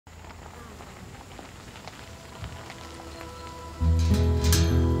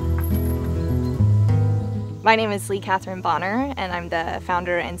My name is Lee Catherine Bonner, and I'm the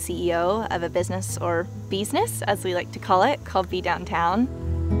founder and CEO of a business, or bees-ness as we like to call it, called Bee Downtown.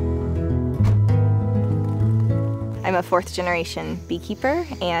 I'm a fourth generation beekeeper,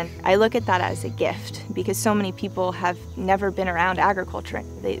 and I look at that as a gift because so many people have never been around agriculture.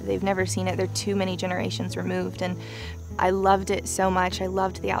 They've never seen it. They're too many generations removed, and I loved it so much. I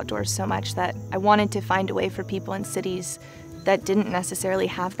loved the outdoors so much that I wanted to find a way for people in cities that didn't necessarily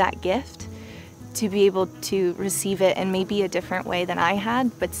have that gift to be able to receive it in maybe a different way than I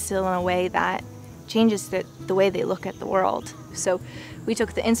had, but still in a way that changes the way they look at the world. So we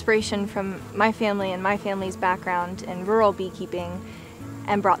took the inspiration from my family and my family's background in rural beekeeping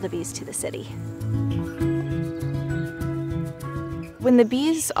and brought the bees to the city. When the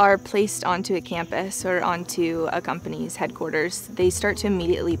bees are placed onto a campus or onto a company's headquarters, they start to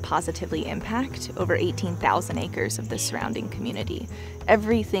immediately positively impact over 18,000 acres of the surrounding community.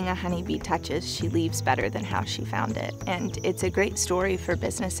 Everything a honeybee touches, she leaves better than how she found it. And it's a great story for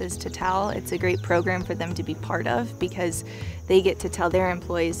businesses to tell. It's a great program for them to be part of because they get to tell their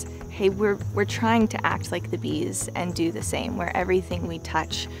employees, hey, we're trying to act like the bees and do the same, where everything we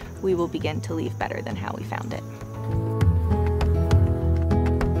touch, we will begin to leave better than how we found it.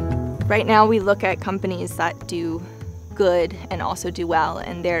 Right now we look at companies that do good and also do well,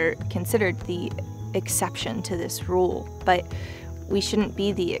 and they're considered the exception to this rule. But we shouldn't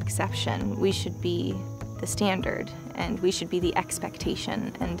be the exception. We should be the standard, and we should be the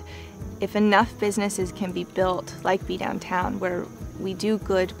expectation. And if enough businesses can be built like Bee Downtown, where we do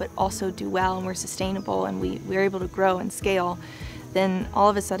good but also do well and we're sustainable and we're able to grow and scale, then all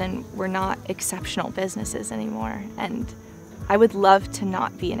of a sudden we're not exceptional businesses anymore. And I would love to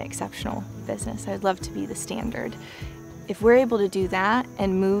not be an exceptional business. I would love to be the standard. If we're able to do that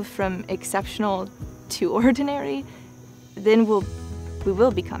and move from exceptional to ordinary, then we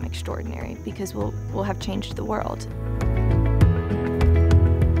will become extraordinary because we'll have changed the world.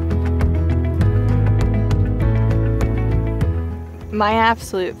 My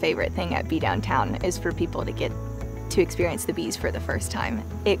absolute favorite thing at Bee Downtown is for people to get to experience the bees for the first time.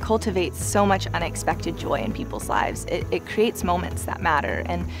 It cultivates so much unexpected joy in people's lives. It creates moments that matter,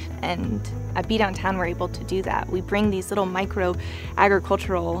 and at Bee Downtown we're able to do that. We bring these little micro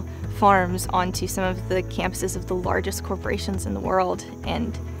agricultural farms onto some of the campuses of the largest corporations in the world,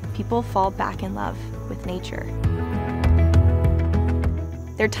 and people fall back in love with nature.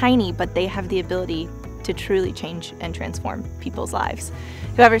 They're tiny, but they have the ability to truly change and transform people's lives.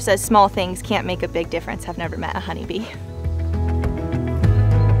 Whoever says small things can't make a big difference have never met a honeybee.